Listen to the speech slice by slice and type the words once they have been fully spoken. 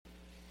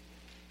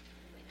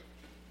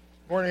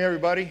Morning,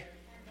 everybody.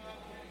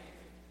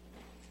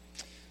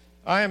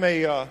 I am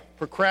a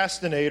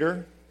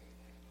procrastinator.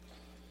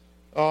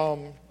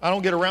 I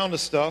don't get around to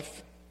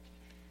stuff,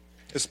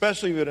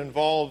 especially if it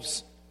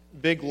involves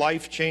big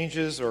life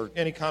changes or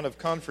any kind of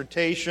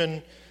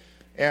confrontation,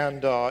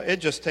 and it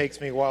just takes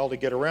me a while to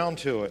get around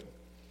to it.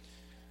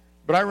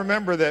 But I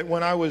remember that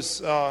when I was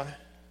a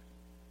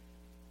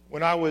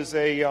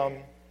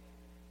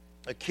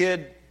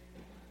kid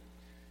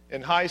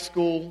in high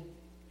school,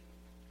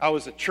 I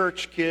was a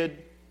church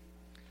kid.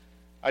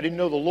 I didn't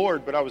know the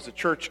Lord, but I was a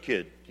church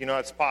kid. You know,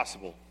 that's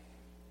possible.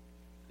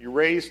 You're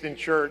raised in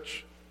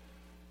church.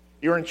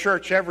 You're in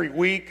church every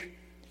week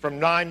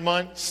from 9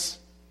 months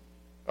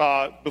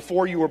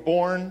before you were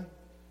born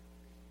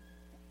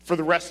for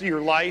the rest of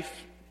your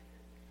life.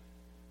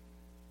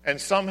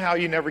 And somehow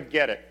you never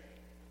get it.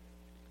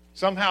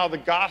 Somehow the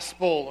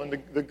gospel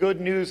and the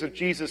good news of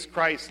Jesus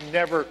Christ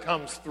never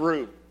comes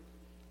through.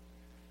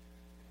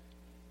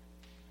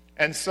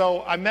 And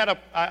so I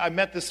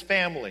met this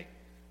family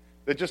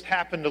that just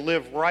happened to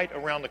live right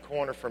around the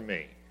corner from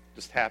me.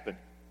 Just happened.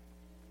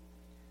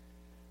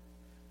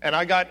 And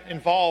I got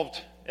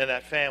involved in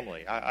that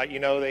family.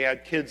 They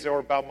had kids that were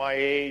about my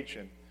age,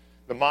 and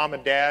the mom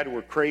and dad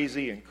were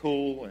crazy and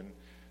cool, and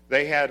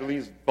they had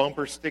these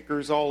bumper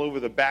stickers all over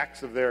the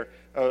backs of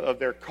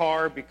their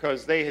car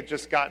because they had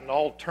just gotten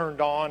all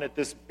turned on at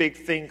this big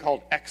thing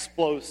called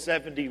Explo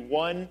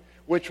 71,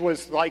 which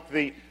was like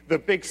the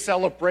big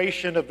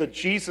celebration of the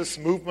Jesus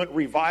movement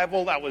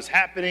revival that was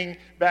happening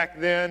back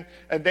then.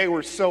 And they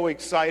were so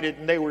excited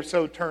and they were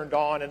so turned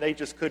on, and they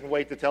just couldn't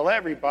wait to tell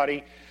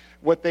everybody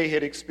what they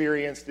had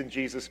experienced in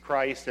Jesus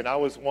Christ. And I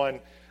was one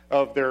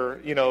of their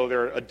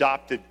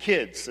adopted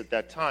kids at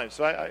that time.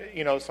 So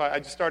I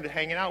just started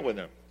hanging out with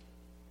them.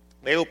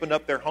 They opened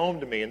up their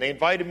home to me, and they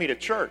invited me to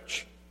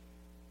church,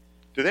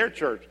 to their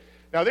church.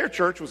 Now, their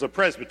church was a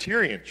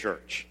Presbyterian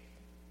church.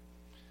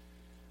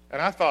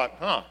 And I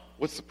thought,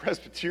 what's the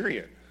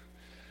Presbyterian?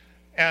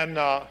 And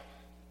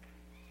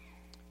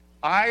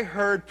I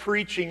heard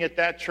preaching at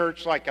that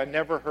church like I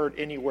never heard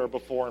anywhere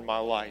before in my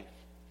life.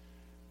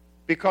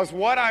 Because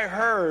what I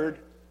heard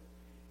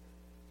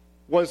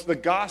was the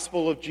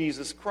gospel of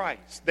Jesus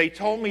Christ. They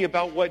told me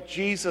about what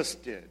Jesus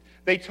did.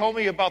 They told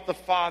me about the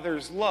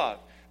Father's love.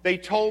 They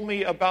told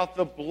me about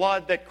the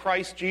blood that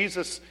Christ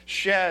Jesus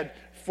shed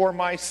for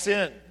my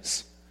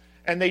sins.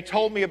 And they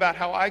told me about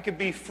how I could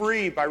be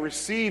free by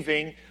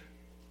receiving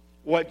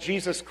what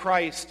Jesus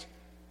Christ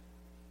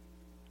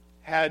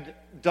had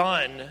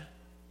done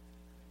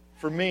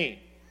for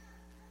me.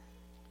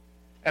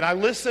 And I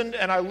listened,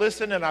 and I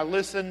listened, and I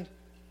listened,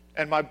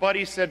 and my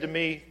buddy said to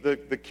me,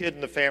 the kid in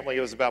the family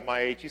who was about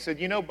my age, he said,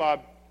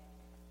 Bob,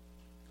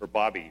 or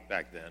Bobby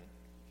back then,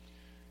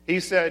 he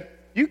said,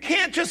 you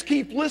can't just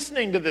keep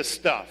listening to this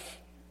stuff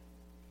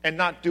and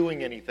not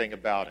doing anything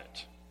about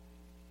it.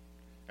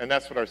 And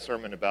that's what our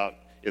sermon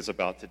is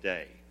about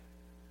today.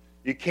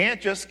 You can't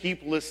just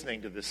keep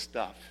listening to this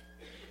stuff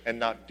and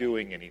not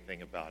doing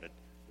anything about it.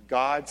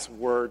 God's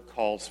word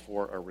calls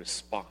for a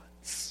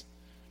response.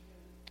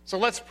 So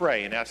let's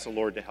pray and ask the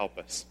Lord to help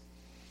us.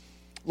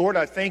 Lord,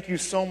 I thank you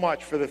so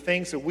much for the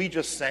things that we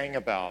just sang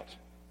about.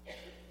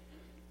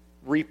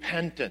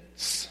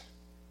 Repentance,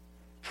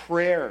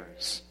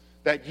 prayers,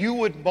 that you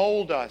would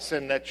mold us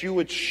and that you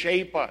would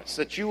shape us,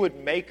 that you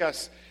would make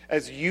us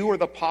as you are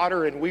the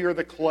potter and we are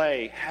the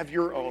clay. Have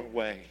your own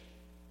way.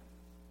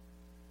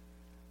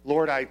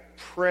 Lord, I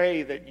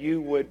pray that you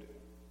would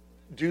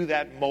do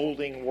that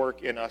molding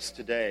work in us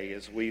today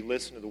as we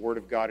listen to the Word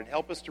of God and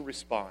help us to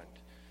respond.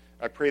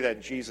 I pray that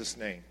in Jesus'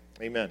 name.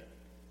 Amen.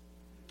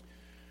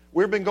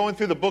 We've been going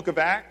through the book of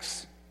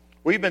Acts.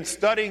 We've been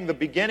studying the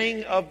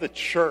beginning of the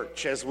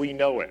church as we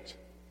know it.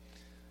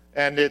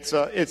 And it's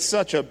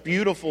such a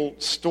beautiful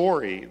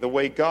story, the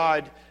way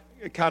God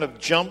kind of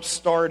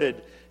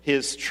jump-started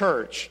his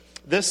church.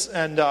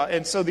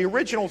 And so the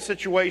original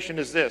situation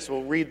is this.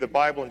 We'll read the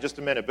Bible in just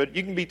a minute, but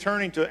you can be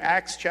turning to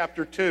Acts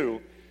chapter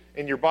 2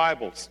 in your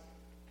Bibles.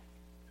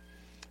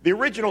 The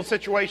original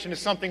situation is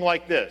something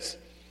like this.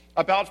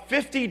 About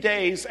 50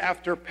 days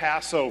after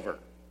Passover,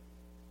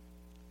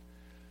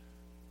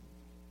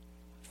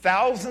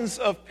 thousands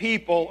of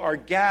people are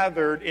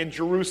gathered in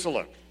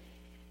Jerusalem.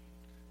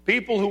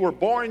 People who were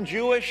born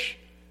Jewish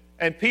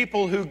and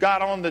people who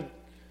got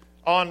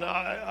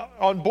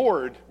on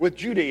board with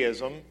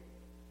Judaism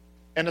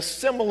and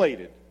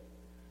assimilated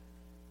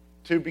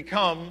to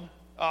become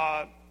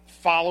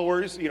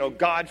followers,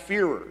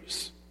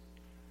 God-fearers.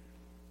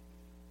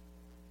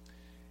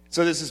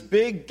 So there's this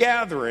big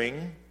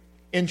gathering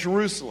in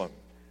Jerusalem,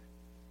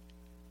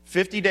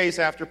 50 days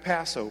after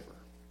Passover.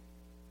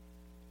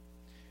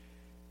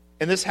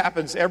 And this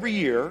happens every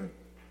year,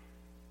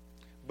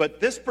 but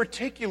this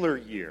particular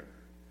year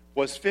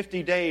was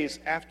 50 days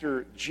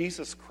after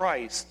Jesus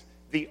Christ,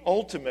 the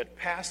ultimate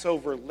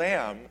Passover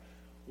lamb,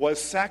 was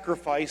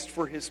sacrificed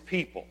for his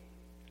people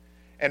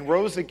and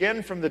rose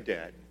again from the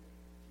dead.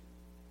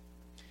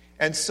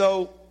 And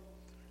so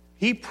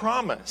he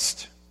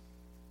promised,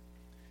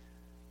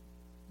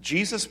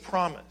 Jesus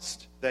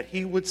promised that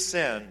he would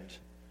send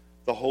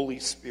the Holy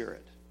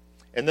Spirit.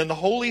 And then the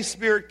Holy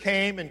Spirit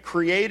came and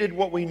created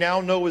what we now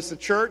know as the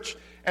church.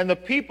 And the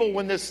people,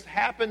 when this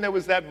happened, there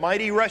was that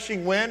mighty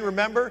rushing wind,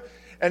 remember?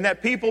 And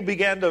that people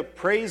began to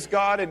praise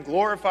God and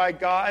glorify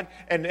God.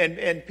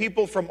 And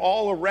people from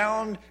all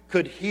around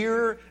could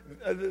hear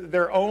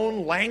their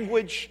own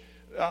language.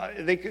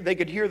 They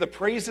could hear the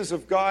praises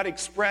of God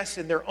expressed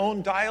in their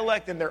own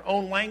dialect and their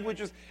own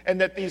languages.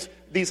 And that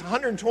these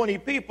 120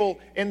 people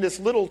in this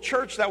little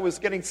church that was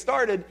getting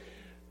started,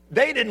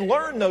 they didn't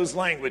learn those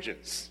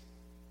languages.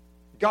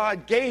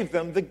 God gave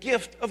them the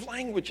gift of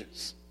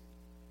languages.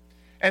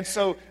 And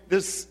so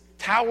this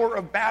Tower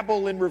of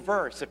Babel in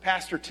reverse that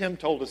Pastor Tim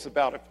told us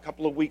about a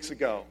couple of weeks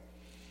ago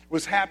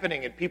was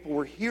happening, and people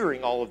were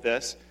hearing all of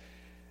this.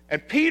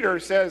 And Peter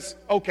says,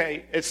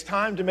 okay, it's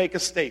time to make a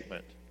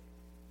statement.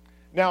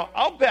 Now,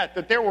 I'll bet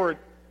that there were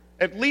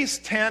at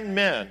least 10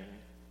 men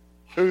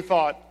who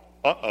thought,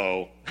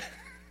 uh-oh.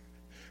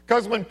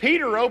 Because when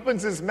Peter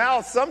opens his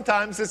mouth,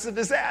 sometimes it's a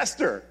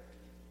disaster.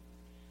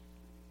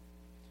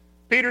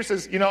 Peter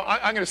says,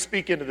 I'm going to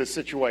speak into this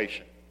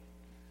situation.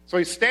 So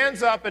he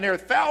stands up, and there are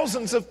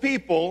thousands of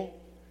people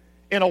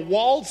in a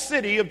walled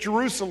city of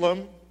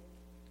Jerusalem.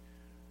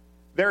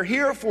 They're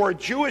here for a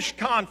Jewish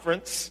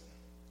conference,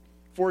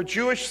 for a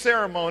Jewish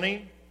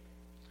ceremony,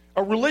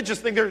 a religious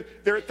thing. There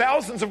are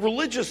thousands of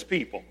religious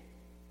people.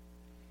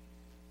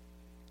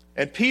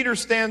 And Peter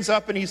stands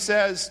up and he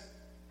says,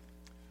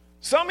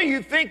 some of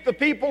you think the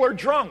people are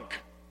drunk.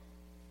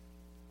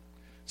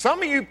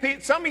 Some of you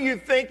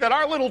think that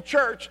our little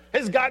church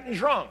has gotten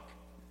drunk.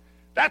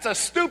 That's a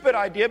stupid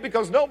idea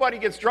because nobody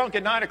gets drunk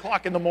at 9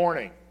 o'clock in the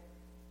morning.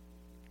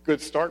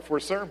 Good start for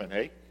a sermon,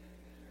 eh?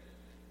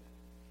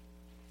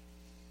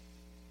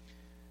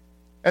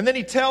 And then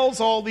he tells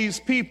all these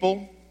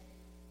people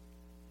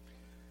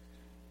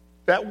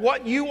that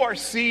what you are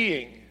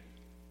seeing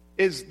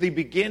is the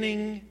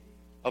beginning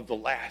of the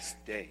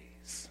last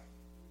days.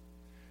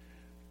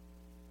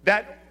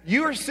 That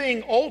you're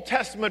seeing Old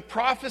Testament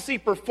prophecy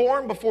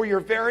performed before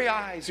your very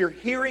eyes. You're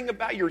hearing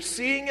about it, you're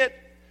seeing it,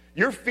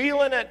 you're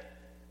feeling it.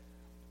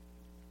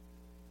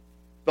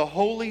 The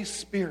Holy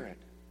Spirit,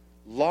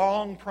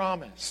 long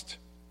promised,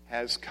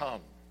 has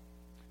come.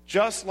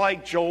 Just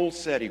like Joel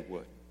said he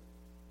would.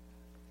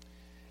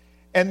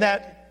 And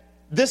that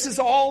this is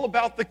all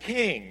about the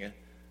King,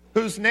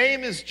 whose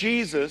name is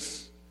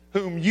Jesus,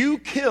 whom you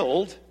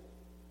killed,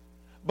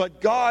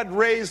 but God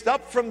raised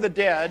up from the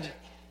dead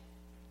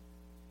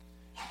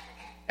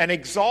and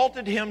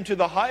exalted him to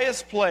the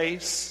highest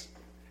place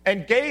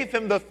and gave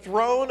him the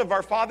throne of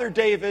our father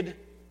David.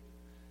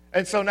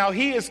 And so now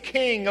he is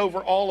king over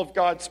all of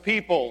God's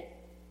people.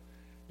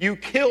 You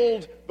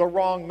killed the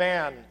wrong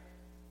man,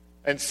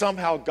 and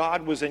somehow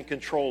God was in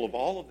control of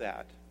all of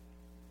that.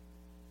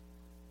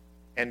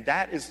 And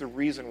that is the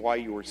reason why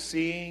you are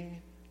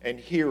seeing and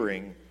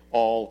hearing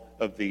all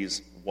of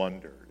these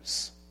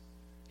wonders.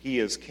 He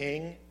is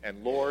King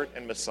and Lord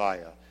and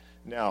Messiah.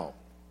 Now,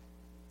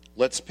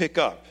 let's pick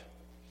up.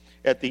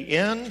 At the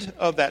end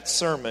of that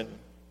sermon,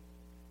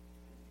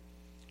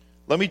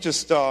 let me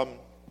just, I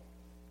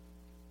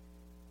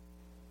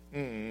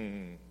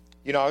kind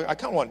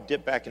of want to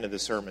dip back into the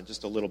sermon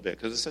just a little bit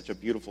because it's such a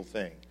beautiful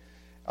thing.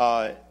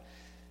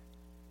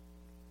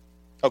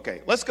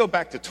 Okay, let's go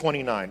back to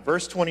 29,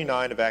 verse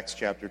 29 of Acts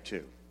chapter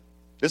 2.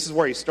 This is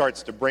where he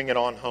starts to bring it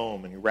on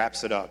home and he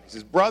wraps it up. He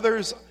says,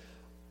 brothers,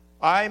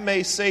 I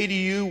may say to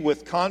you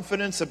with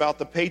confidence about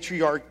the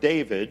patriarch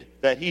David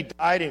that he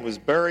died and was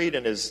buried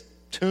and his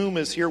tomb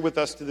is here with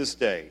us to this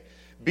day.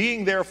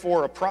 Being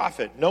therefore a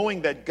prophet,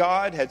 knowing that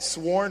God had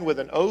sworn with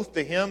an oath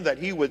to him that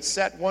he would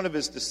set one of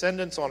his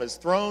descendants on his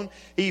throne,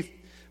 he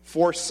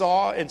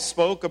foresaw and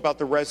spoke about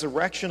the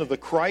resurrection of the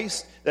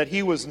Christ, that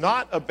he was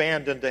not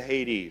abandoned to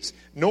Hades,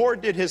 nor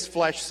did his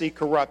flesh see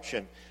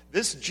corruption.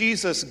 This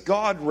Jesus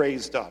God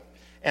raised up,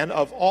 and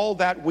of all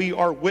that we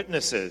are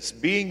witnesses,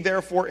 being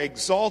therefore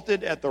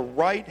exalted at the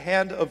right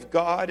hand of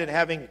God, and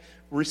having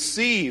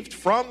received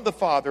from the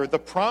Father the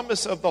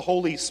promise of the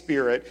Holy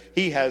Spirit,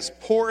 he has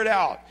poured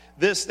out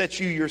this that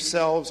you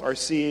yourselves are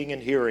seeing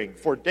and hearing.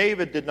 For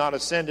David did not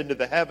ascend into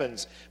the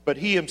heavens, but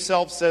he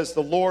himself says,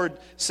 the Lord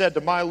said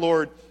to my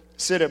Lord,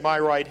 sit at my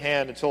right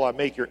hand until I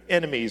make your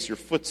enemies your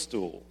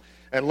footstool.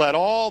 And let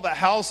all the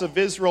house of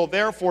Israel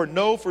therefore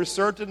know for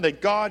certain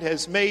that God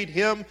has made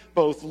him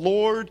both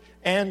Lord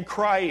and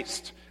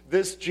Christ,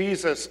 this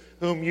Jesus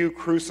whom you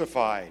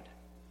crucified.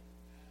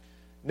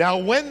 Now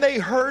when they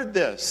heard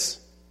this,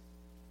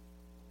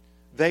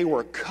 they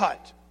were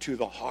cut to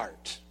the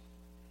heart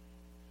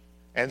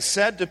and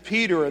said to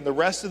Peter and the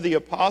rest of the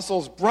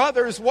apostles,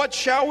 brothers, what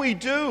shall we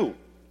do?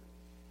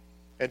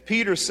 And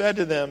Peter said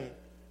to them,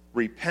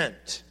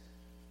 repent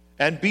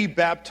and be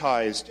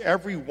baptized,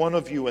 every one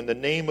of you, in the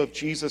name of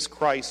Jesus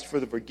Christ for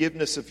the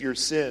forgiveness of your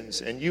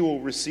sins, and you will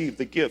receive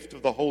the gift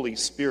of the Holy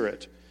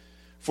Spirit.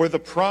 For the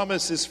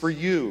promise is for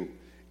you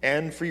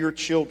and for your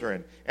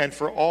children and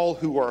for all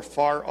who are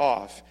far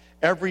off,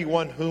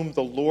 everyone whom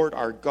the Lord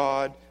our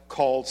God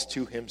calls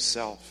to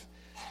himself.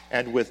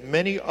 And with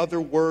many other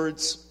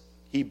words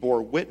he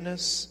bore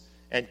witness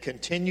and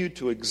continued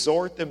to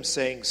exhort them,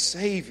 saying,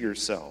 "Save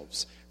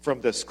yourselves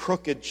from this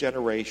crooked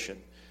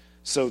generation."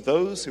 So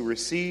those who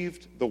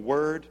received the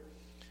word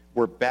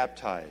were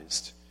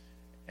baptized,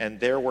 and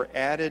there were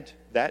added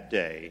that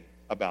day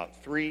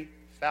about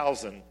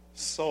 3,000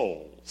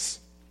 souls.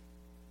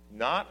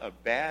 Not a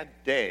bad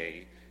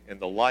day in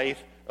the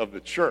life of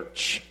the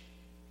church.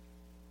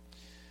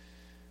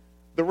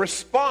 The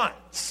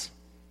response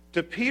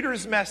to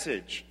Peter's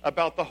message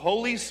about the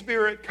Holy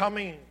Spirit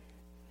coming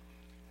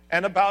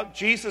and about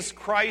Jesus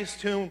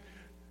Christ, whom,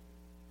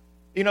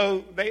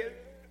 they,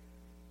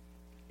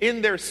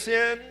 in their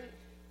sin,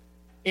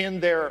 in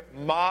their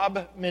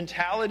mob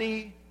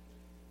mentality,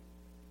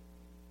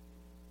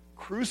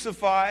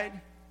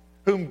 crucified,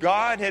 whom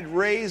God had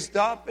raised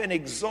up and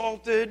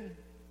exalted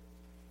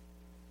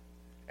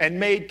and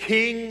made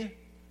king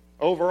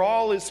over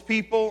all his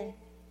people,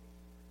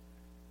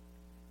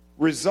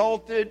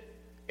 resulted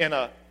in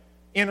an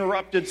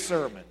interrupted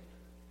sermon.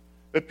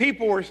 The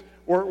people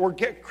were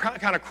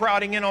kind of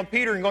crowding in on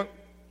Peter and going,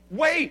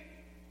 "Wait,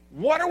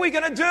 what are we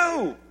going to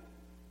do?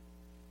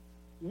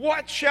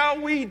 What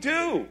shall we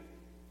do?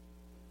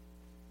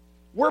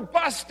 We're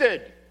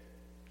busted.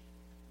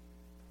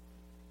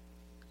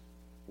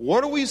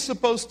 What are we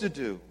supposed to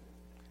do?"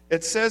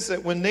 It says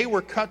that when they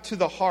were cut to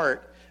the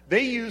heart,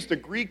 they used a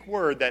Greek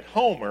word that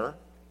Homer,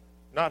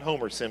 not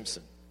Homer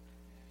Simpson,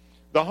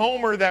 the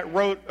Homer that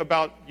wrote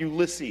about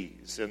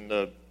Ulysses and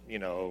the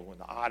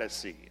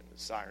Odyssey and the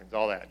Sirens,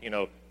 all that,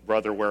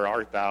 "Brother, where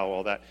art thou?"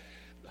 all that.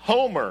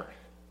 Homer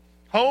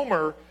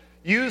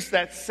used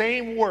that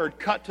same word,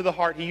 cut to the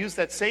heart. He used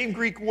that same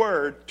Greek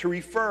word to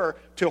refer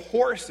to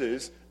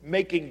horses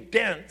making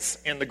dents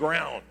in the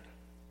ground.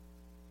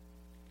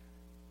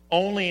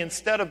 Only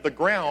instead of the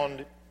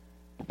ground,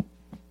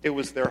 it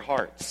was their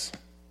hearts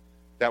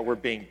that were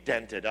being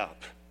dented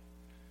up.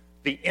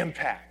 The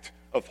impact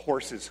of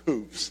horses'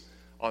 hooves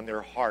on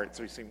their hearts.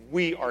 So he's saying,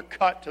 we are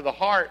cut to the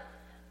heart.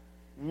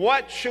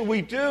 What should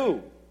we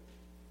do?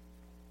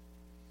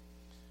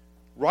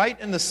 Right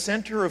in the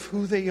center of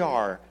who they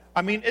are.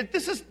 I mean,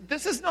 this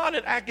is not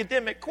an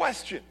academic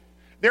question.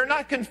 They're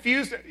not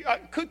confused.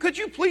 Could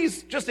you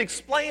please just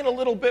explain a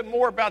little bit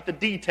more about the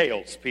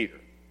details, Peter?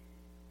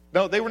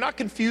 No, they were not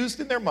confused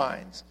in their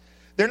minds.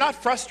 They're not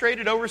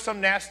frustrated over some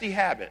nasty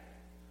habit.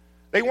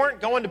 They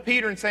weren't going to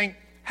Peter and saying,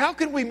 "How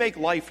can we make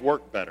life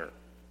work better?"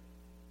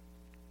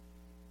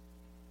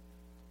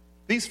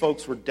 These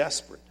folks were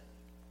desperate.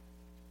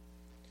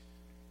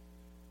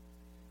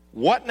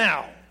 What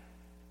now?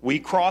 We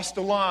crossed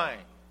a line.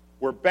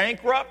 We're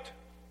bankrupt.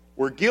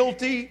 We're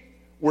guilty.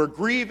 We're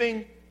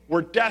grieving.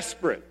 We're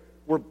desperate.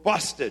 We're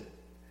busted.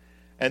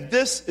 And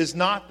this is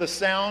not the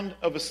sound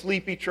of a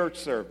sleepy church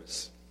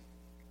service.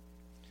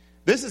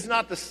 This is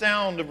not the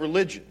sound of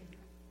religion.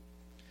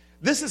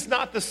 This is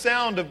not the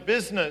sound of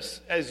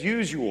business as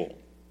usual.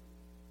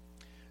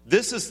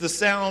 This is the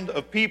sound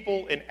of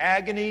people in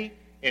agony,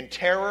 in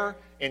terror,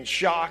 in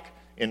shock,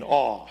 in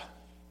awe.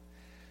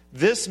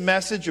 This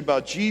message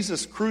about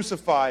Jesus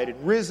crucified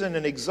and risen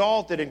and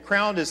exalted and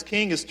crowned as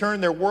king has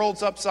turned their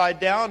worlds upside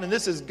down, and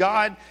this is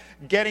God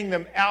getting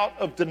them out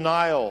of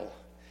denial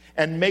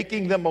and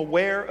making them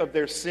aware of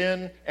their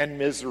sin and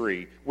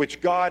misery,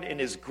 which God in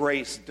his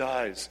grace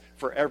does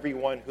for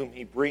everyone whom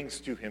he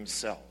brings to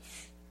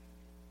himself.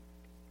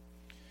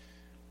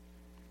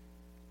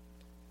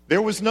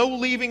 There was no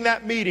leaving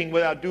that meeting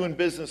without doing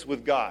business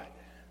with God.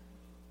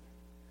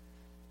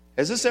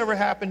 Has this ever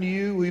happened to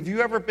you? Have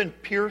you ever been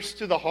pierced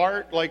to the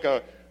heart like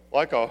a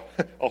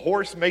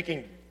horse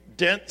making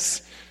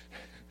dents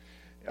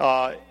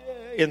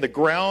in the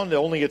ground,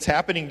 only it's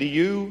happening to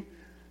you?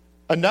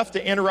 Enough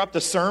to interrupt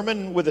a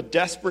sermon with a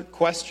desperate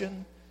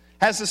question?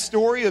 Has the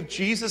story of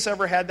Jesus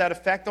ever had that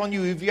effect on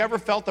you? Have you ever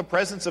felt the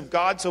presence of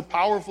God so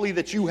powerfully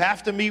that you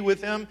have to meet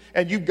with him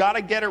and you've got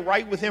to get it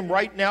right with him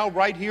right now,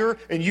 right here,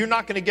 and you're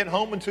not going to get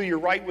home until you're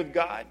right with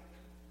God?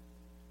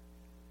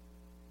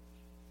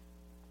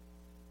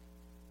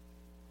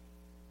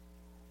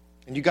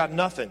 And you got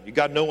nothing. You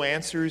got no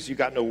answers. You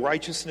got no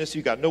righteousness.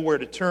 You got nowhere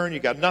to turn. You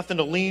got nothing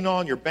to lean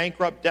on. You're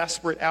bankrupt,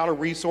 desperate, out of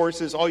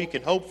resources. All you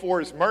can hope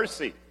for is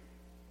mercy.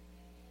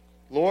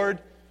 Lord,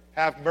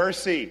 have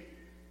mercy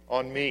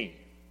on me,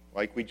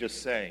 like we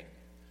just sang.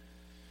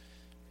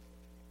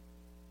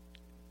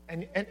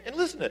 And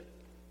listen to it.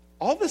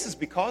 All this is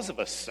because of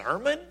a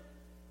sermon?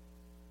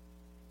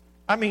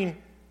 I mean,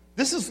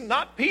 this is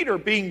not Peter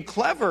being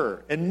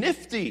clever and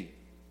nifty.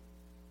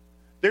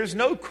 There's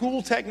no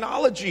cool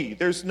technology.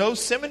 There's no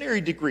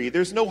seminary degree.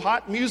 There's no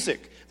hot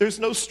music. There's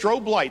no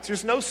strobe lights.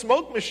 There's no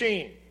smoke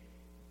machine.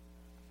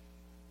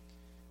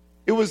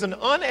 It was an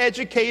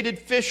uneducated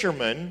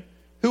fisherman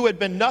who had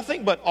been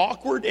nothing but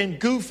awkward and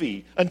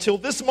goofy until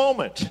this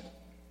moment.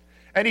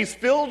 And he's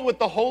filled with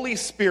the Holy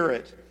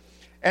Spirit.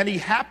 And he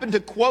happened to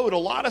quote a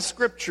lot of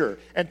scripture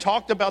and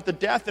talked about the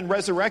death and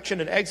resurrection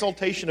and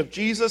exaltation of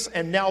Jesus.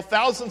 And now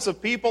thousands of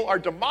people are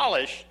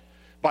demolished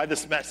by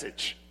this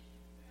message.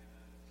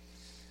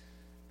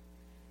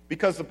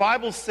 Because the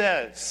Bible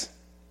says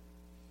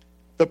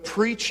The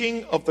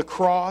preaching of the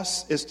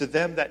cross is to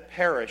them that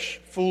perish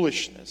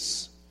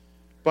foolishness,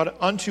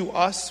 but unto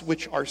us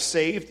which are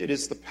saved it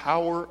is the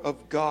power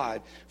of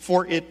God.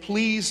 For it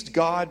pleased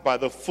God by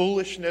the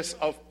foolishness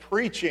of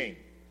preaching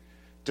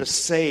to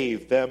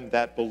save them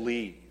that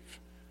believe.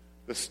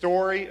 The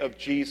story of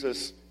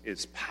Jesus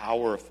is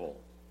powerful.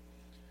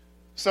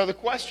 So the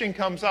question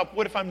comes up,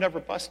 what if I'm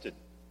never busted?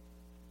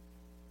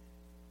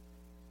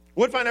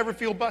 What if I never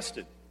feel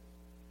busted?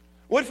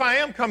 What if I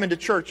am coming to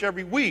church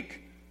every week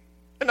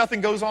and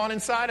nothing goes on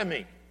inside of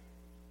me?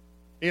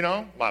 You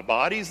know, my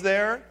body's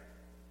there, I'm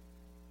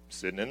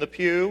sitting in the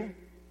pew,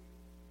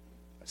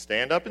 I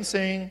stand up and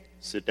sing,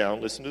 sit down,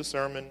 listen to the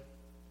sermon,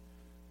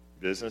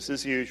 business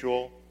as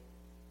usual.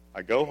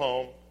 I go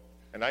home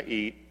and I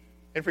eat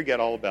and forget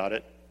all about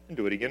it and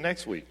do it again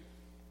next week.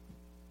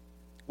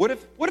 What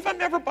if I'm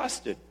never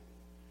busted?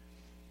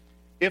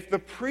 If the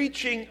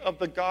preaching of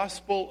the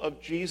gospel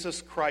of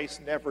Jesus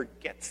Christ never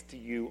gets to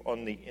you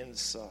on the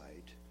inside,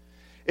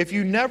 if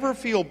you never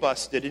feel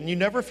busted and you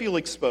never feel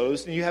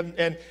exposed and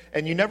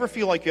you never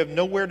feel like you have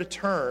nowhere to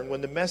turn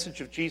when the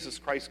message of Jesus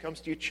Christ comes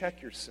to you,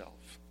 check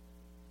yourself.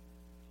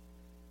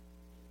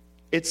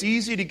 It's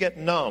easy to get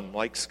numb,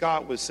 like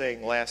Scott was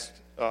saying last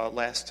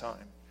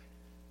time.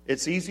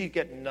 It's easy to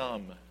get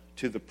numb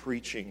to the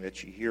preaching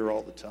that you hear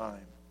all the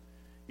time.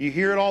 You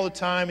hear it all the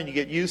time and you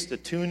get used to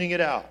tuning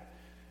it out.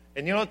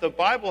 And you know what? The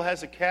Bible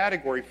has a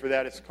category for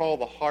that. It's called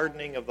the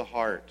hardening of the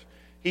heart.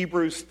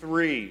 Hebrews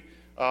 3,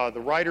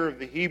 the writer of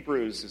the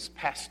Hebrews is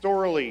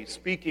pastorally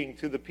speaking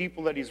to the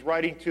people that he's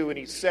writing to, and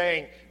he's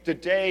saying,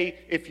 today,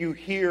 if you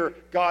hear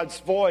God's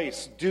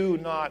voice, do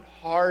not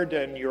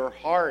harden your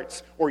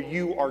hearts, or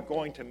you are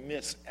going to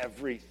miss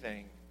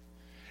everything.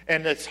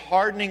 And it's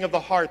hardening of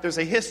the heart. There's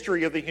a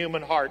history of the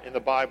human heart in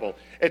the Bible.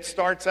 It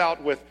starts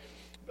out with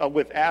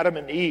Adam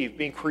and Eve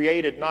being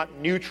created not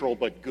neutral,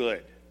 but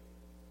good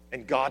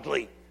and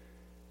godly,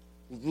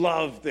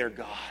 loved their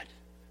God.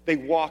 They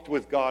walked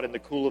with God in the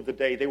cool of the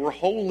day. They were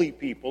holy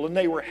people and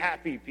they were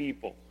happy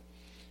people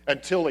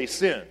until they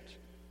sinned.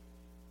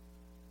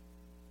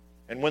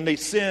 And when they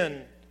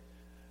sin,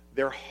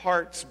 their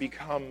hearts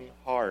become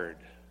hard.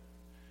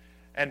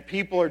 And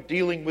people are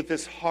dealing with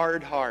this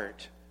hard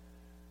heart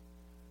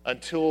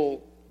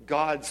until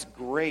God's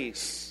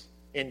grace,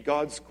 in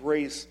God's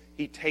grace,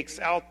 He takes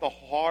out the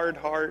hard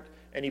heart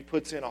and He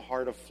puts in a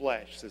heart of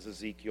flesh, says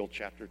Ezekiel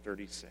chapter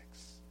 36.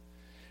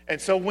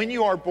 And so when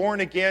you are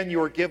born again,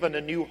 you are given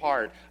a new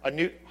heart. A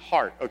new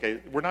heart. Okay,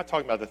 we're not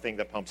talking about the thing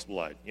that pumps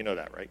blood. You know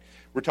that, right?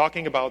 We're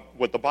talking about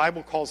what the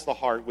Bible calls the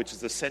heart, which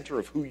is the center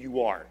of who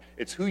you are.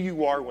 It's who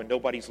you are when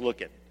nobody's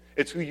looking.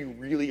 It's who you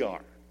really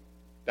are.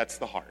 That's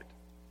the heart.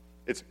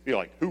 You're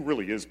like, who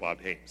really is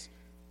Bob Haynes?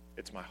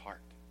 It's my heart.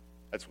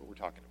 That's what we're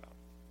talking about.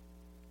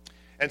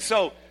 And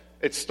so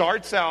it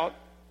starts out,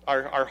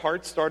 our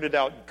heart started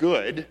out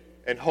good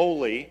and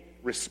holy,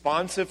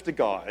 responsive to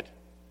God.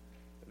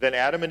 Then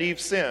Adam and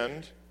Eve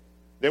sinned.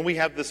 Then we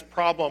have this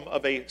problem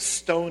of a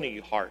stony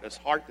heart, a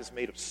heart that's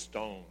made of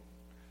stone.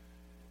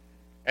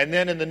 And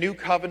then in the new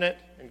covenant,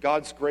 in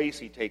God's grace,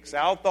 He takes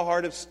out the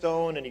heart of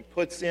stone and He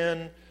puts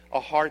in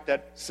a heart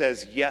that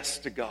says yes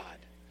to God,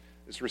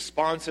 is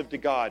responsive to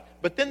God.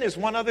 But then there's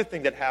one other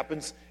thing that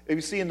happens that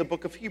we see in the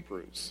book of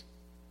Hebrews.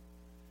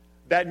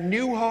 That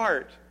new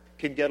heart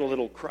can get a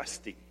little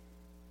crusty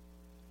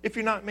if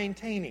you're not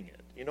maintaining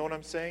it. You know what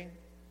I'm saying?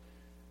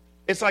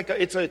 It's like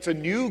it's a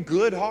new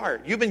good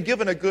heart. You've been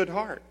given a good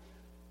heart.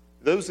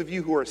 Those of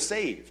you who are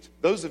saved,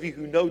 those of you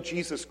who know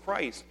Jesus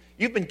Christ,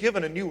 you've been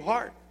given a new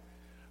heart.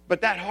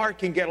 But that heart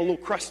can get a little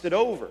crusted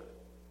over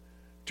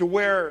to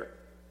where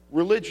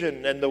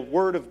religion and the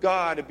Word of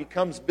God, it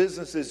becomes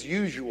business as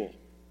usual.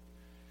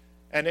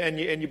 And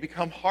you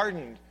become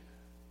hardened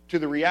to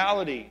the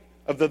reality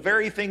of the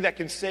very thing that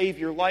can save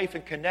your life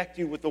and connect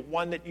you with the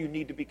one that you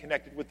need to be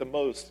connected with the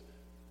most.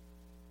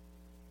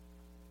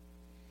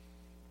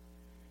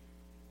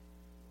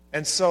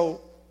 And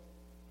so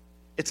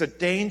it's a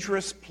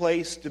dangerous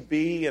place to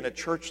be in a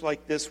church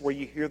like this where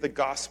you hear the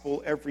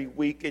gospel every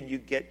week and you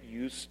get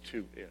used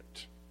to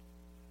it.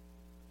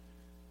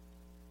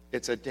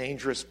 It's a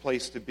dangerous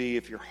place to be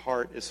if your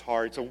heart is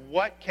hard. So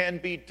what can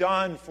be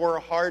done for a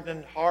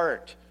hardened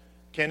heart?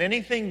 Can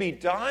anything be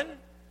done?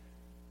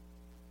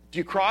 Do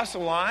you cross a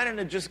line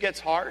and it just gets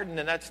hard and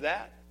then that's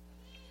that?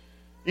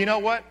 You know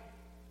what?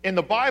 In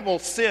the Bible,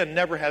 sin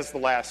never has the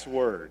last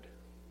word.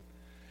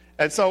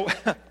 And so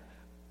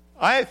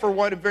I, for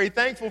one, am very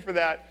thankful for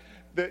that.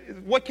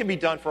 What can be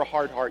done for a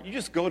hard heart? You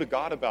just go to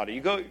God about it.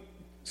 You go.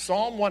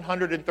 Psalm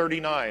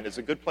 139 is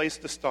a good place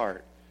to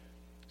start.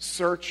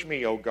 Search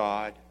me, O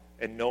God,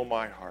 and know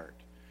my heart.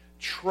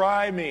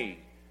 Try me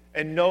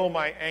and know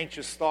my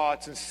anxious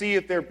thoughts, and see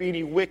if there be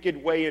any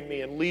wicked way in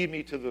me, and lead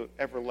me to the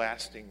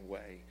everlasting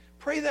way.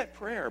 Pray that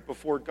prayer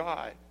before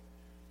God.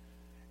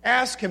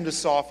 Ask Him to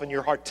soften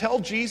your heart. Tell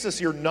Jesus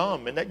you're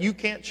numb and that you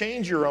can't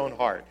change your own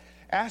heart.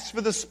 Ask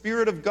for the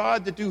Spirit of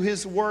God to do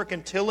His work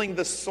in tilling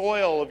the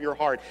soil of your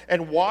heart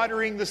and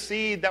watering the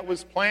seed that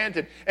was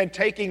planted and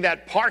taking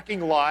that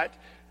parking lot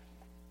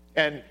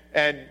and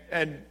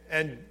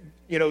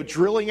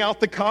drilling out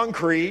the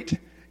concrete,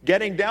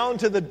 getting down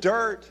to the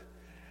dirt,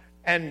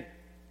 and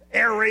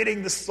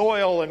aerating the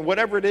soil and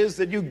whatever it is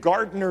that you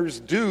gardeners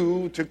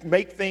do to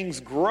make things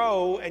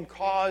grow and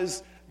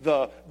cause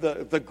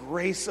the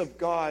grace of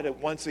God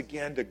once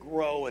again to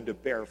grow and to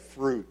bear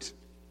fruit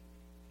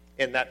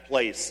in that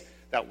place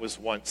that was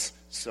once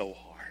so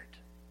hard.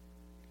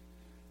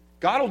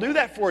 God will do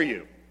that for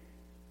you.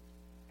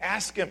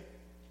 Ask him.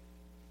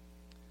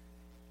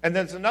 And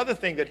there's another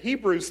thing that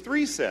Hebrews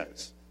 3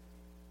 says.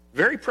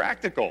 Very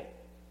practical.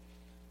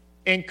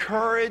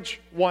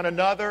 Encourage one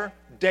another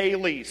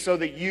daily so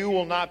that you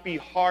will not be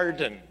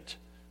hardened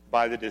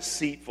by the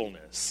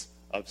deceitfulness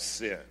of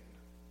sin.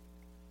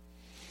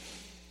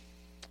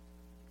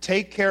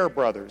 Take care,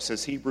 brothers,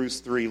 says Hebrews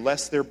 3,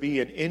 lest there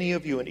be in any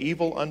of you an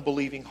evil,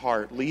 unbelieving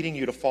heart, leading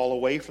you to fall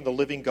away from the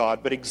living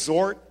God, but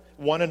exhort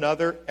one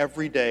another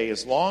every day,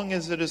 as long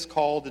as it is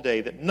called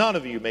today, that none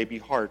of you may be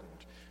hardened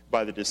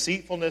by the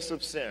deceitfulness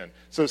of sin.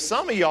 So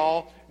some of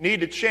y'all need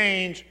to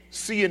change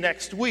see you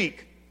next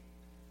week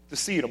to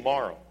see you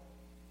tomorrow.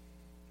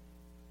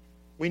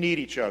 We need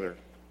each other.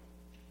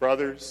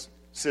 Brothers,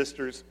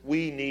 sisters,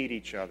 we need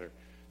each other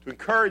to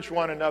encourage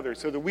one another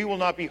so that we will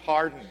not be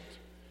hardened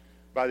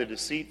by the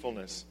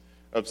deceitfulness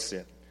of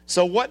sin.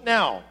 So what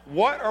now?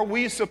 What are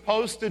we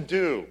supposed to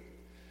do?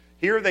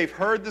 Here they've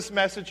heard this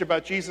message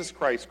about Jesus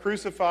Christ,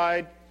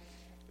 crucified,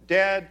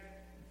 dead,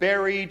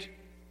 buried,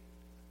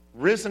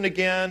 risen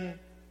again,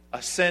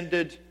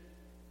 ascended,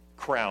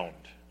 crowned.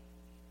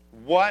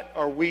 What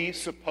are we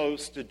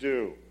supposed to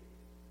do?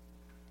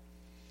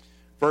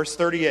 Verse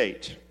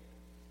 38,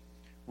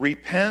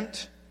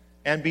 repent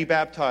and be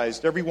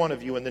baptized, every one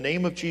of you, in the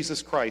name of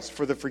Jesus Christ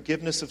for the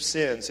forgiveness of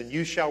sins, and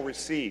you shall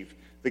receive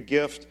the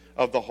gift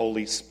of the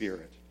Holy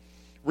Spirit.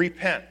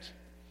 Repent.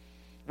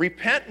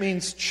 Repent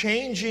means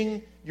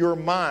changing your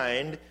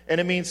mind, and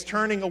it means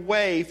turning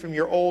away from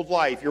your old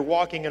life. You're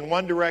walking in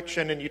one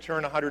direction and you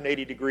turn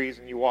 180 degrees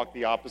and you walk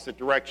the opposite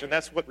direction.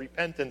 That's what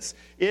repentance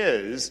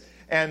is.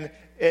 And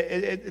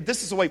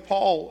this is the way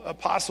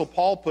Apostle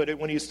Paul put it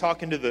when he was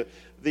talking to the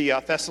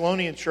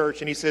Thessalonian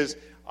church, and he says,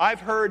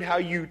 I've heard how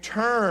you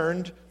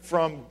turned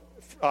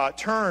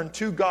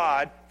to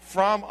God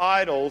from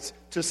idols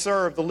to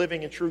serve the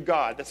living and true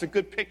God. That's a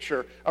good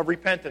picture of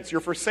repentance.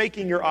 You're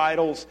forsaking your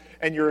idols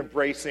and you're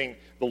embracing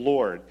the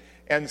Lord.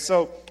 And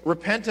so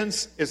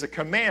repentance is a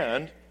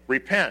command,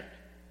 repent.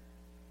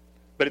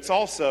 But it's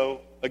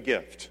also a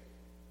gift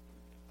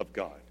of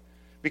God.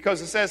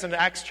 Because it says in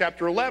Acts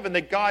chapter 11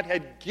 that God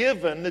had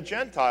given the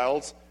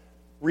Gentiles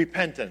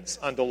repentance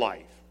unto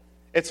life.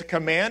 It's a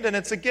command and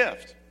it's a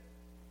gift.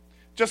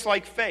 Just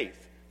like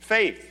faith.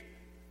 Faith.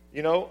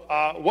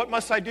 What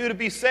must I do to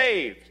be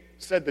saved?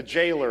 Said the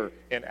jailer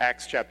in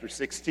Acts chapter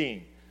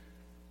 16.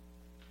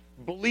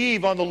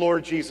 Believe on the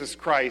Lord Jesus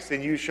Christ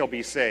and you shall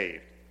be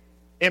saved.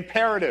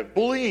 Imperative,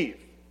 believe.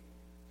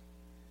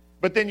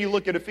 But then you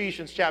look at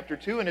Ephesians chapter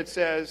 2 and it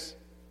says,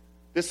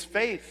 this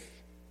faith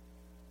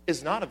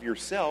is not of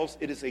yourselves,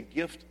 it is a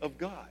gift of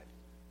God.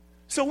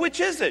 So which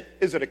is it?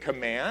 Is it a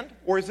command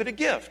or is it a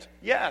gift?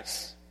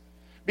 Yes.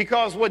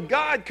 Because what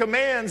God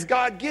commands,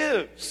 God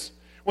gives.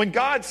 When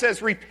God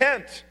says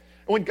repent,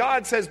 when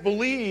God says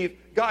believe,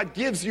 God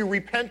gives you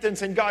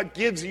repentance and God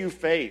gives you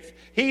faith.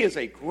 He is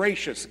a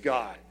gracious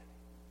God.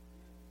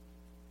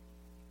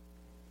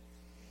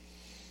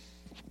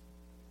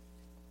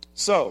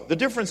 So, the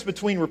difference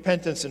between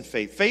repentance and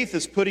faith. Faith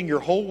is putting your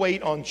whole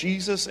weight on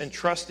Jesus and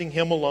trusting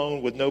him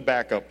alone with no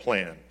backup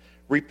plan.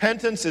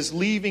 Repentance is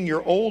leaving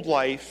your old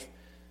life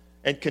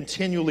and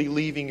continually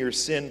leaving your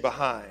sin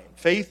behind.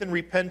 Faith and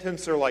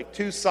repentance are like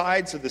two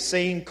sides of the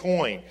same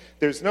coin.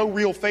 There's no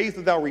real faith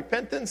without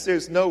repentance.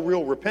 There's no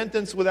real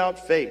repentance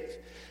without faith.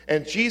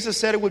 And Jesus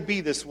said it would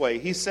be this way.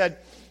 He said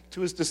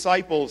to his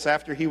disciples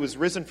after he was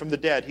risen from the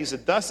dead, he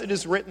said, thus it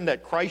is written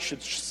that Christ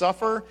should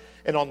suffer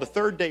and on the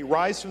third day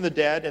rise from the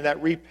dead, and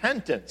that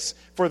repentance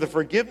for the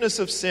forgiveness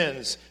of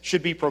sins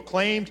should be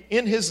proclaimed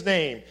in his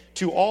name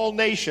to all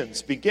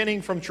nations,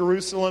 beginning from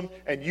Jerusalem,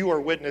 and you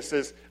are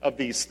witnesses of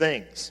these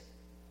things.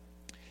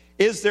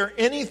 Is there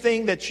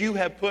anything that you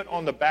have put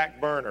on the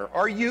back burner?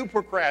 Are you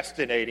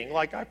procrastinating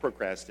like I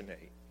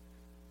procrastinate?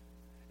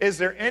 Is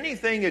there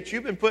anything that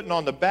you've been putting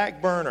on the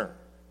back burner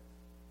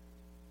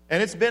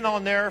and it's been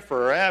on there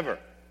forever?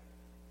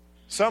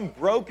 Some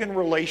broken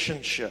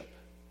relationship,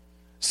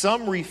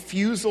 some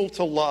refusal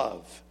to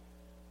love,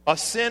 a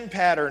sin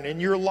pattern in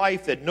your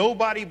life that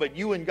nobody but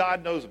you and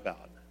God knows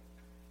about,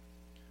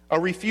 a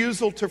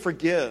refusal to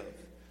forgive,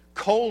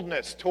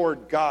 coldness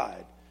toward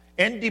God,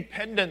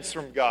 independence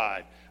from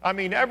God. I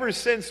mean, ever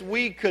since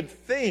we could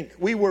think,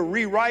 we were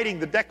rewriting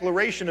the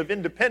Declaration of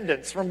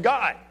Independence from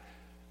God.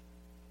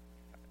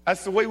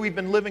 That's the way we've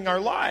been living our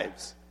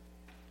lives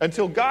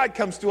until God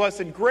comes to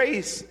us in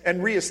grace and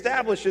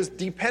reestablishes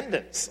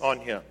dependence on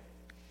him.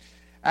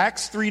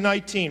 Acts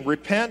 3:19,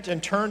 repent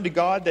and turn to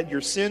God that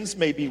your sins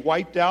may be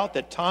wiped out,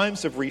 that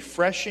times of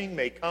refreshing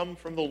may come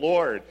from the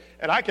Lord.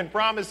 And I can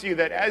promise you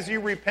that as you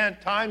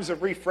repent, times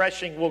of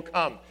refreshing will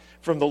come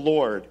from the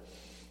Lord.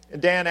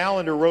 Dan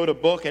Allender wrote a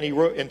book, and he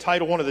wrote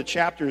entitled one of the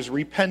chapters,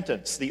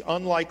 Repentance, the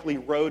Unlikely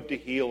Road to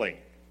Healing.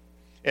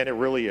 And it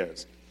really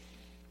is.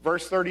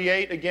 Verse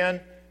 38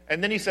 again,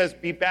 and then he says,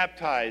 be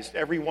baptized,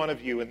 every one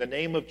of you, in the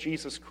name of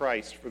Jesus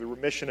Christ for the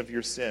remission of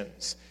your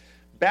sins.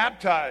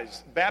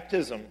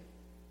 Baptism,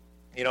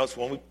 it's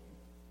when we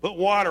put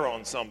water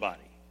on somebody,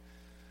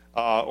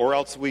 or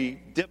else we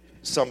dip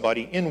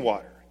somebody in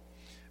water.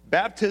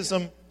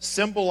 Baptism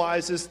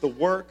symbolizes the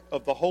work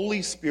of the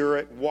Holy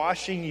Spirit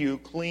washing you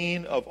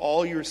clean of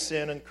all your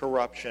sin and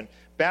corruption.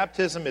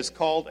 Baptism is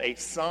called a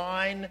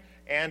sign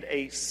and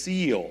a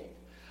seal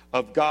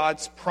of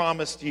God's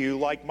promise to you.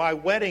 Like my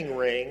wedding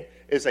ring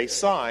is a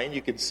sign,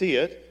 you can see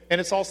it, and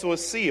it's also a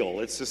seal.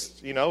 It's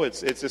just,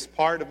 it's just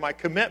part of my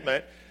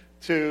commitment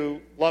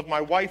to love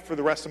my wife for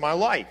the rest of my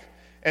life.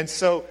 And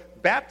so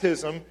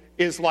baptism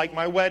is like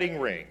my wedding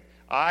ring.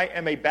 I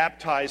am a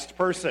baptized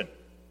person.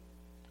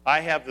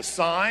 I have the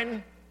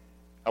sign,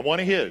 I'm one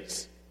of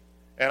his,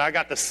 and I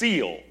got the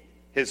seal.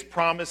 His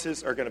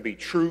promises are going to be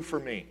true for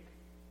me.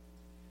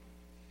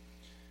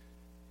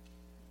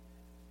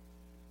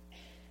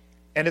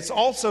 And it's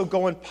also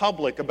going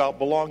public about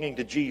belonging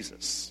to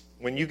Jesus.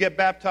 When you get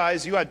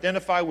baptized, you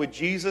identify with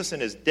Jesus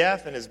and his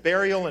death and his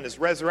burial and his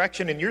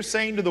resurrection, and you're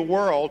saying to the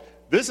world,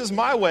 this is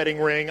my wedding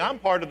ring, I'm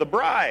part of the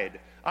bride.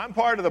 I'm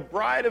part of the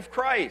bride of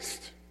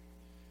Christ.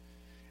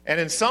 And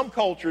in some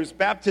cultures,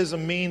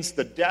 baptism means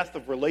the death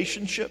of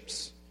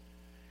relationships.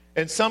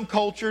 In some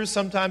cultures,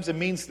 sometimes it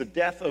means the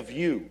death of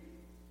you.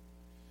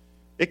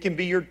 It can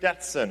be your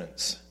death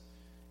sentence.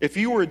 If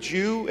you were a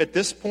Jew at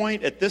this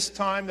point, at this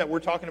time that we're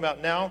talking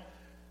about now,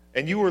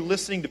 and you were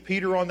listening to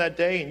Peter on that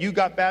day and you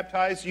got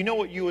baptized, you know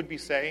what you would be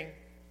saying?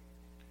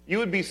 You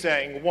would be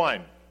saying,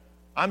 1,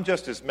 I'm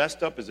just as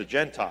messed up as a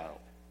Gentile.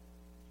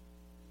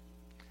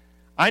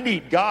 I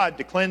need God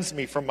to cleanse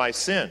me from my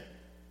sin.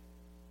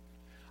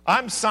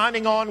 I'm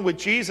signing on with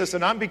Jesus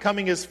and I'm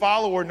becoming his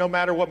follower no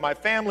matter what my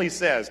family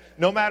says,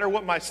 no matter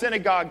what my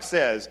synagogue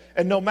says,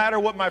 and no matter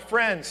what my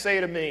friends say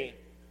to me.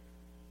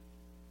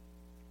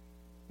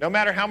 No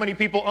matter how many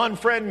people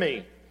unfriend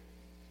me.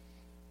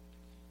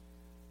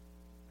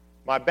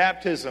 My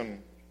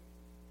baptism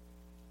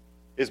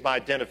is my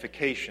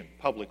identification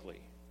publicly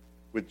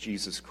with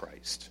Jesus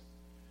Christ.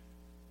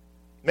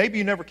 Maybe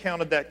you never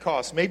counted that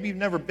cost. Maybe you've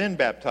never been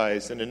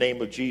baptized in the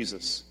name of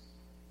Jesus.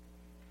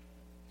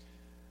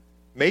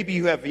 Maybe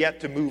you have yet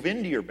to move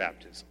into your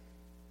baptism.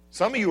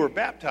 Some of you are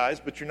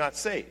baptized, but you're not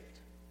saved.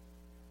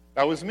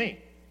 That was me.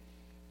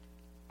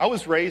 I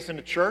was raised in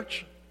a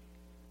church.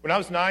 When I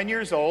was 9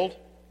 years old,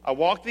 I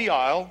walked the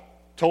aisle,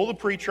 told the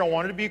preacher I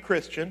wanted to be a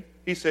Christian.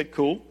 He said,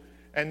 cool.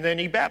 And then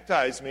he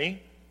baptized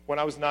me when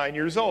I was 9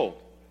 years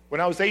old. When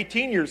I was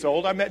 18 years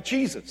old, I met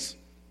Jesus.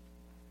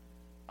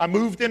 I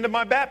moved into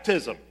my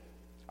baptism.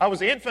 I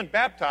was infant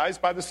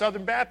baptized by the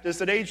Southern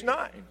Baptists at age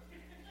 9.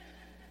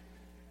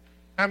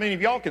 How many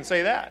of y'all can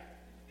say that?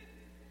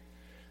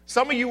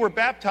 Some of you were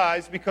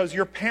baptized because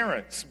your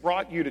parents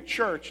brought you to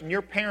church and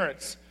your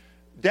parents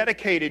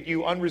dedicated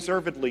you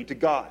unreservedly to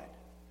God.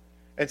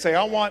 And say,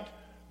 I want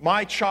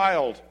my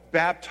child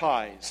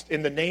baptized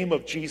in the name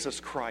of Jesus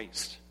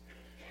Christ.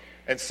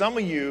 And some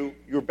of you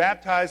were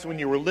baptized when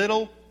you were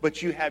little,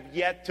 but you have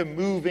yet to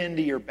move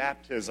into your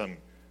baptism.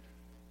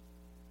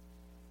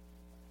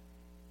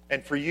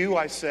 And for you,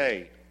 I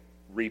say,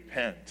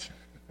 repent.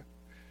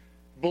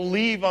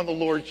 Believe on the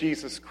Lord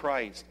Jesus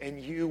Christ,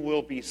 and you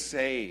will be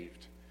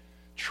saved.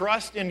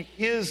 Trust in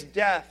his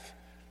death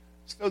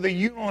so that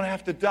you don't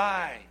have to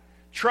die.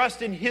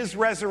 Trust in his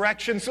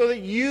resurrection so that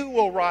you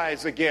will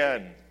rise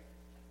again.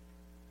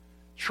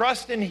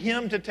 Trust in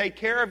him to take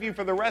care of you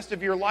for the rest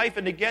of your life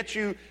and to get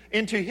you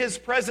into his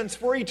presence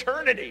for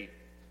eternity.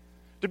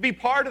 To be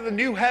part of the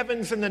new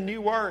heavens and the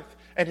new earth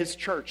and his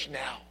church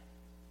now.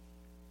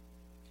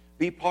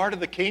 Be part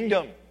of the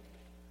kingdom.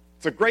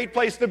 It's a great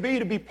place to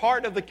be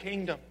part of the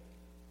kingdom.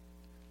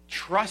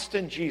 Trust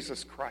in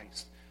Jesus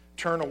Christ.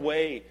 Turn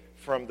away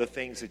from the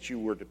things that you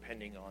were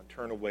depending on.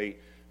 Turn away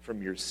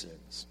from your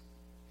sins.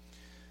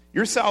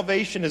 Your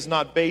salvation is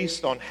not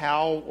based on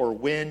how or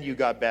when you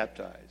got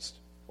baptized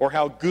or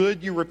how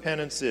good your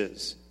repentance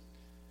is.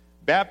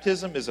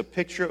 Baptism is a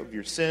picture of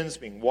your sins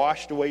being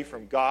washed away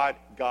from God.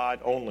 God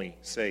only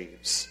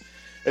saves.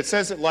 It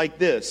says it like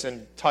this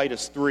in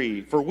Titus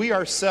 3, for we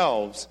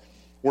ourselves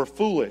were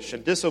foolish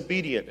and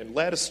disobedient and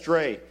led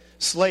astray,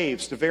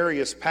 slaves to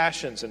various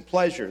passions and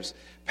pleasures,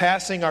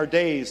 passing our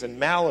days in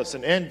malice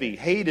and envy,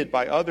 hated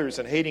by others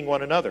and hating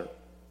one another.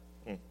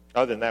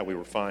 Other than that, we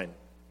were fine.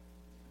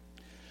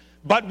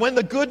 But when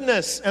the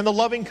goodness and the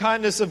loving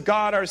kindness of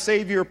God our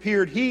Savior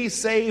appeared, he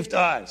saved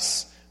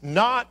us,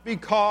 not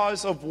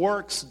because of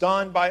works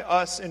done by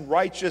us in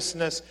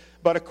righteousness,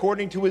 but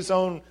according to his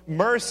own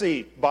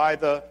mercy by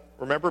the,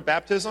 remember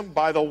baptism?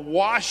 By the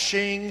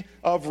washing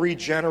of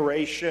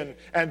regeneration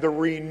and the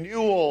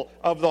renewal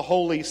of the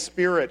Holy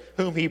Spirit,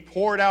 whom he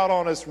poured out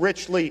on us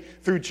richly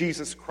through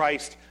Jesus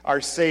Christ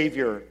our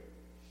Savior,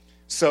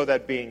 so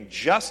that being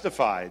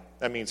justified,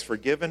 that means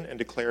forgiven and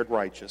declared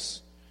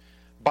righteous,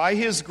 by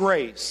his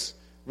grace,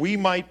 we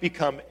might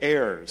become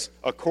heirs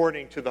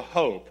according to the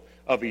hope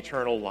of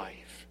eternal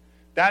life.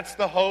 That's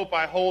the hope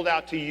I hold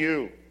out to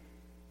you.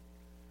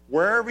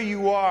 Wherever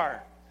you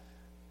are,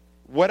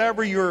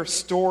 whatever your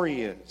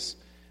story is.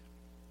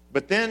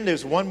 But then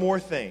there's one more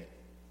thing.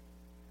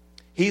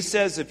 He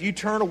says if you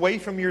turn away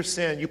from your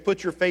sin, you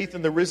put your faith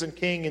in the risen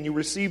King, and you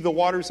receive the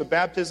waters of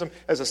baptism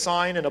as a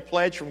sign and a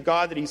pledge from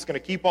God that He's going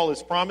to keep all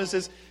His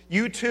promises,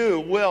 you too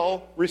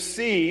will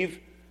receive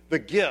the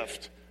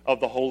gift of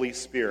the Holy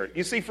Spirit.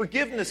 You see,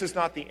 forgiveness is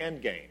not the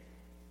end game.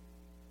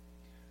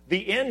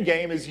 The end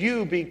game is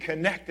you being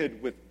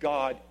connected with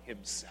God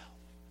Himself.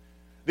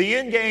 The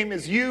end game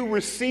is you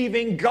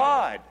receiving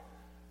God,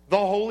 the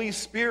Holy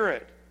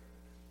Spirit.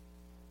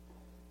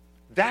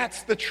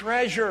 That's the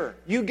treasure.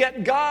 You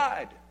get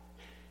God.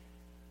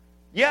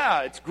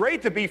 Yeah, it's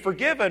great to be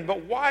forgiven,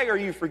 but why are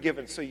you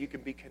forgiven? So you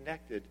can be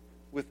connected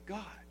with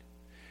God.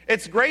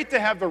 It's great to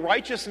have the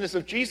righteousness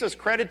of Jesus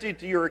credited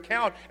to your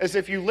account as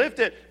if you lived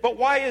it, but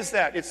why is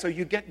that? It's so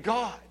you get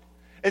God.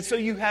 It's so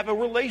you have a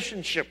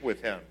relationship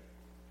with Him.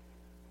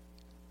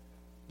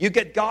 You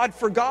get God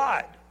for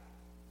God,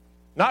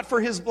 not for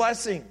His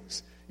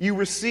blessings. You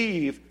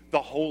receive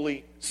the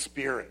Holy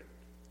Spirit.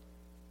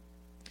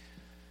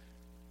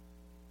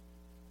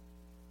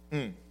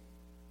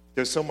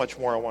 There's so much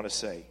more I want to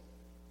say,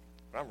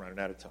 but I'm running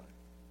out of time.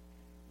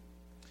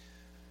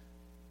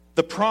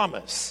 The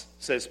promise,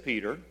 says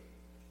Peter,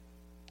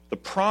 the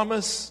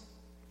promise,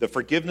 the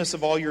forgiveness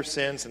of all your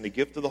sins and the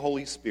gift of the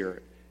Holy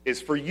Spirit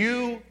is for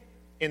you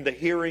in the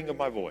hearing of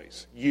my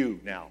voice.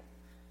 You now.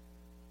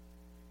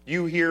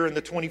 You here in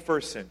the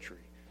 21st century.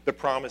 The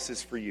promise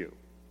is for you.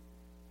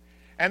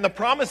 And the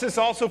promise is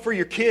also for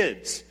your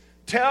kids.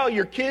 Tell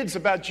your kids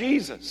about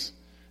Jesus.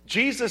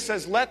 Jesus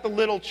says, let the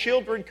little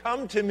children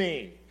come to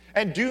me,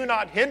 and do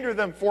not hinder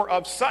them, for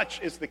of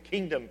such is the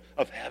kingdom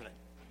of heaven.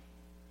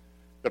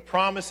 The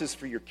promise is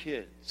for your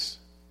kids.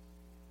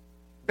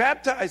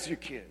 Baptize your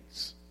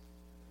kids.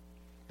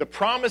 The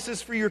promise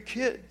is for your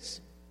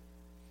kids.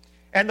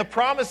 And the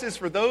promise is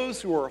for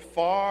those who are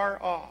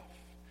far off,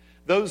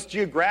 those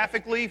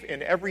geographically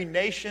in every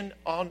nation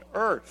on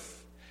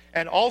earth,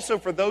 and also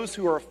for those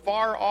who are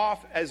far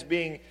off as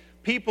being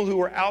people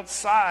who are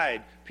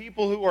outside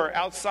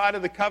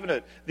of the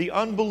covenant, the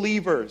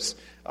unbelievers,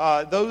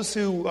 those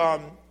who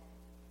are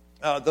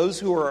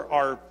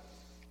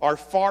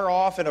far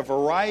off in a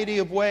variety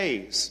of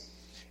ways.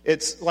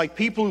 It's like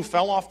people who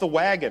fell off the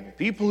wagon,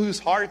 people whose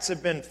hearts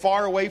have been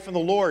far away from the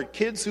Lord,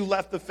 kids who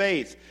left the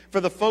faith, for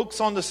the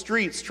folks on the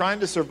streets trying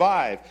to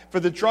survive, for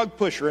the drug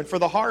pusher and for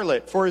the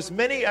harlot, for as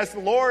many as the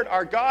Lord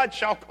our God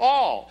shall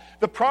call.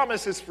 The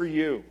promise is for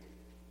you.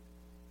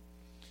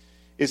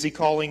 Is He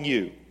calling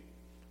you?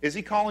 Is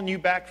He calling you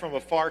back from a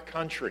far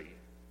country?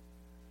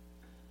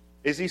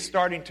 Is He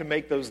starting to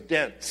make those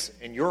dents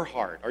in your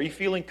heart? Are you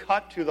feeling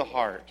cut to the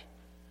heart?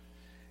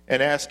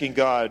 And asking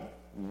God,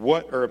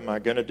 what am I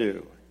going to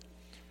do?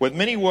 With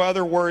many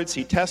other words,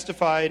 He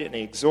testified and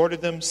He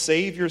exhorted them,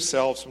 save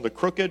yourselves from the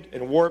crooked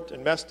and warped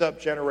and messed up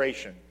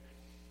generation.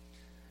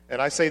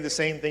 And I say the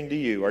same thing to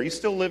you. Are you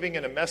still living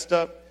in a messed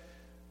up,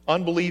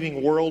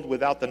 unbelieving world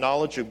without the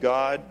knowledge of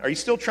God? Are you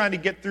still trying to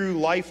get through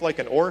life like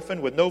an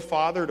orphan with no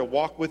father to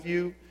walk with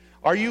you?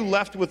 Are you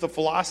left with the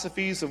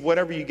philosophies of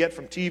whatever you get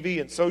from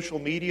TV and social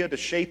media to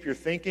shape your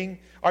thinking?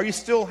 Are you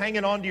still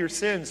hanging on to your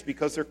sins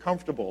because they're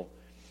comfortable?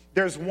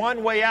 There's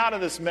one way out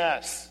of this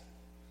mess.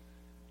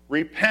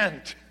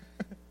 Repent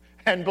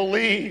and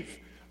believe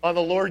on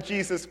the Lord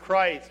Jesus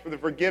Christ for the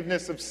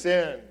forgiveness of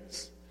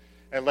sins.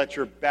 And let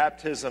your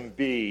baptism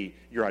be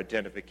your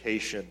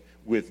identification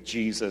with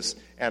Jesus.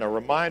 And a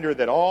reminder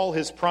that all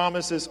His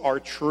promises are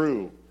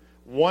true.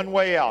 One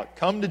way out.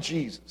 Come to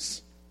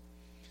Jesus.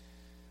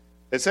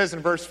 It says in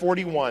verse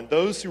 41,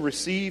 those who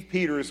received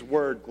Peter's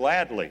word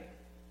gladly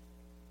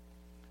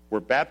were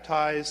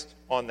baptized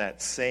on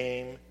that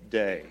same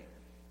day.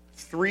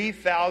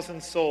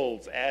 3,000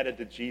 souls added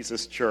to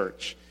Jesus'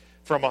 church.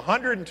 From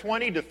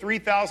 120 to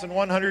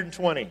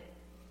 3,120.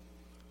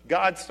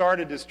 God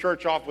started His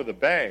church off with a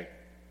bang.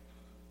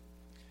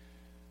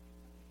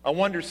 I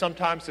wonder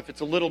sometimes if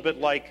it's a little bit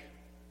like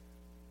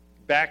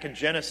back in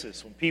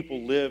Genesis when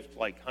people lived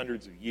like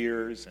hundreds of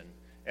years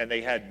and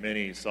they had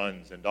many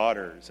sons and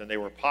daughters and they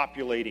were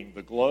populating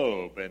the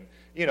globe. And,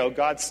 you know,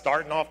 God's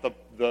starting off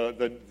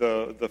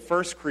the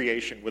first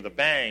creation with a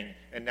bang,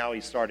 and now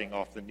He's starting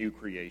off the new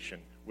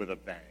creation with a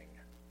bang.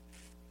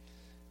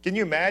 Can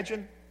you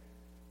imagine,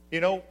 you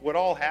know, what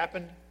all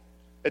happened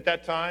at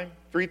that time?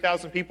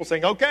 3,000 people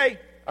saying, okay,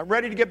 I'm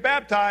ready to get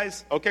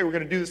baptized. Okay, we're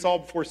going to do this all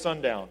before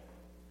sundown.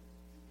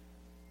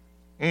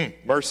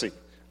 Mercy.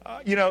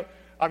 You know,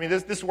 I mean,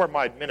 this is where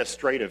my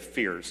administrative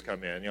fears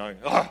come in. You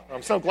know,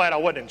 I'm so glad I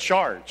wasn't in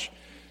charge.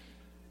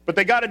 But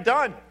they got it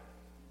done.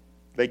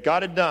 They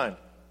got it done.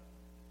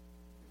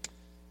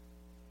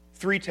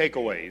 3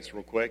 takeaways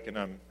real quick, and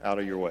I'm out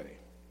of your way.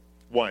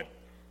 1,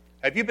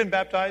 have you been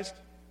baptized?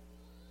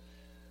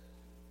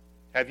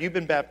 Have you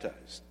been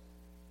baptized?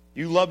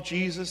 You love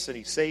Jesus and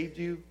He saved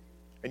you,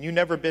 and you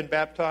never been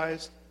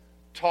baptized?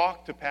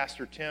 Talk to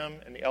Pastor Tim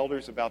and the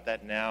elders about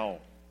that now.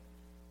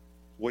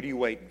 What are you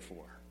waiting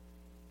for?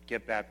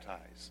 Get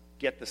baptized.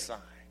 Get the sign.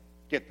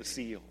 Get the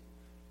seal.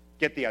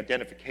 Get the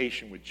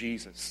identification with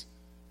Jesus.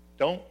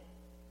 Don't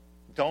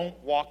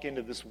walk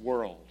into this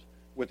world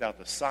without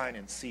the sign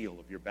and seal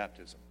of your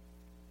baptism.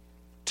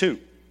 2,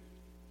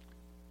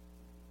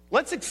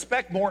 let's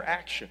expect more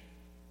action.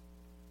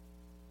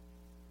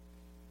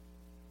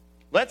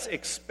 Let's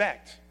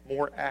expect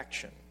more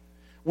action.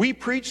 We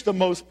preach the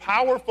most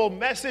powerful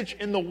message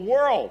in the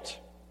world.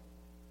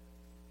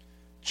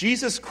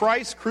 Jesus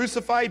Christ,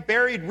 crucified,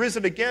 buried,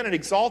 risen again, and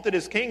exalted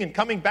as King, and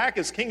coming back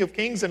as King of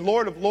Kings and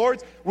Lord of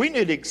Lords. We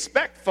need to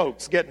expect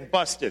folks getting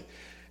busted,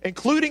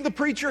 including the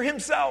preacher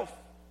himself.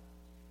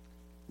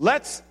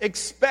 Let's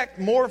expect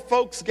more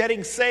folks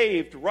getting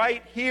saved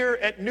right here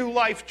at New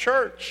Life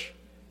Church.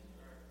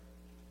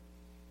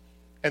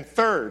 And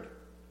 3rd,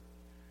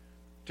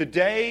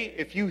 today,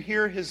 if you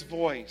hear his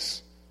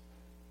voice,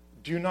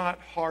 do not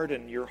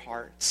harden your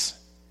hearts.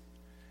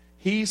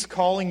 He's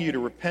calling you to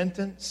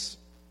repentance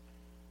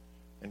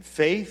and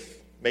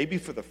faith, maybe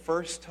for the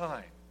first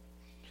time,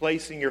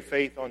 placing your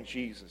faith on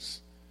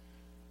Jesus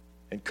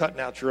and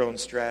cutting out your own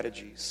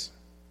strategies.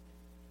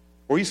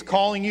 Or he's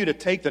calling you to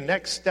take the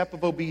next step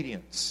of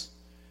obedience.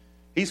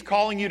 He's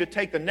calling you to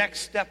take the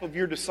next step of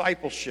your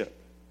discipleship,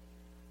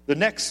 the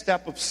next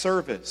step of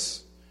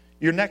service,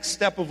 your next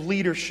step of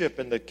leadership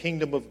in the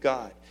kingdom of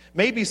God.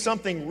 Maybe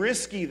something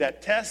risky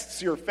that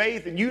tests your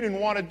faith and you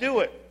didn't want to do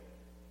it.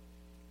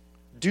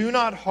 Do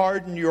not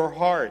harden your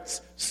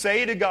hearts.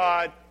 Say to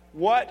God,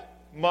 what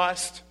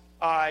must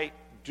I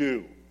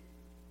do?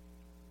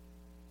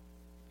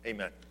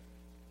 Amen.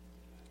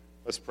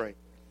 Let's pray.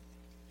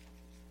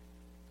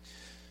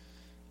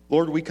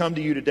 Lord, we come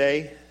to you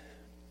today,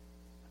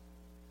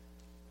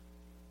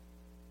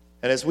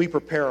 and as we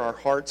prepare our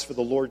hearts for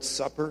the Lord's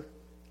Supper,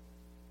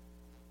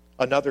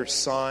 another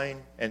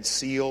sign and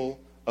seal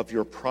of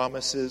your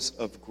promises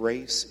of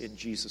grace in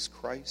Jesus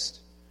Christ,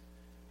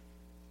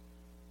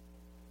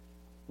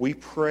 we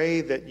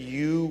pray that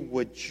you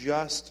would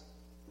just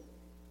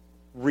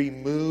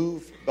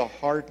remove the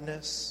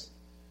hardness,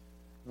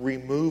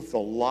 remove the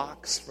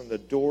locks from the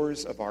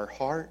doors of our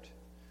heart,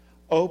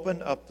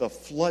 open up the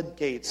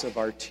floodgates of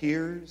our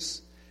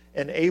tears,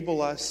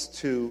 enable us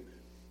to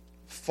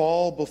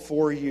fall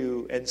before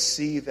you and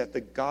see that the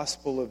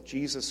gospel of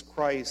Jesus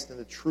Christ and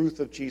the truth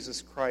of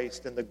Jesus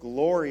Christ and the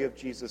glory of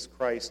Jesus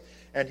Christ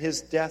and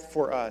his death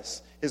for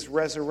us, his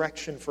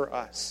resurrection for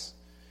us,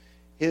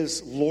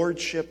 his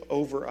lordship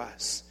over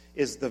us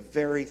is the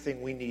very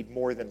thing we need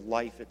more than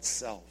life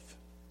itself.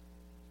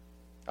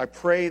 I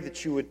pray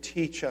that you would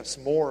teach us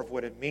more of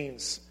what it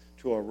means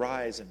to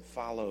arise and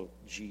follow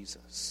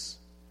Jesus.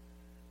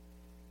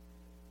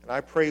 And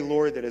I pray,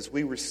 Lord, that as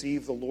we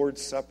receive the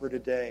Lord's Supper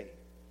today,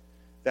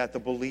 that the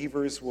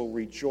believers will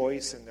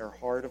rejoice in their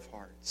heart of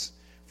hearts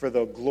for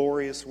the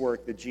glorious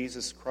work that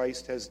Jesus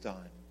Christ has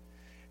done,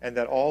 and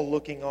that all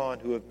looking on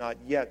who have not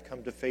yet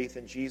come to faith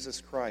in Jesus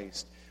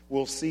Christ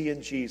will see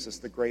in Jesus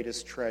the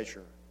greatest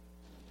treasure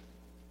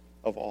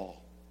of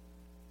all.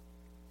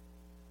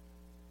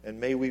 And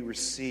may we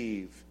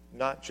receive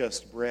not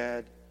just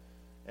bread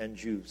and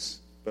juice,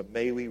 but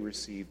may we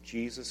receive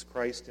Jesus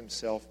Christ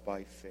himself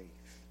by faith.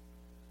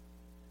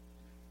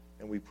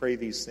 And we pray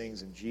these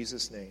things in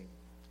Jesus' name.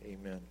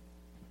 Amen.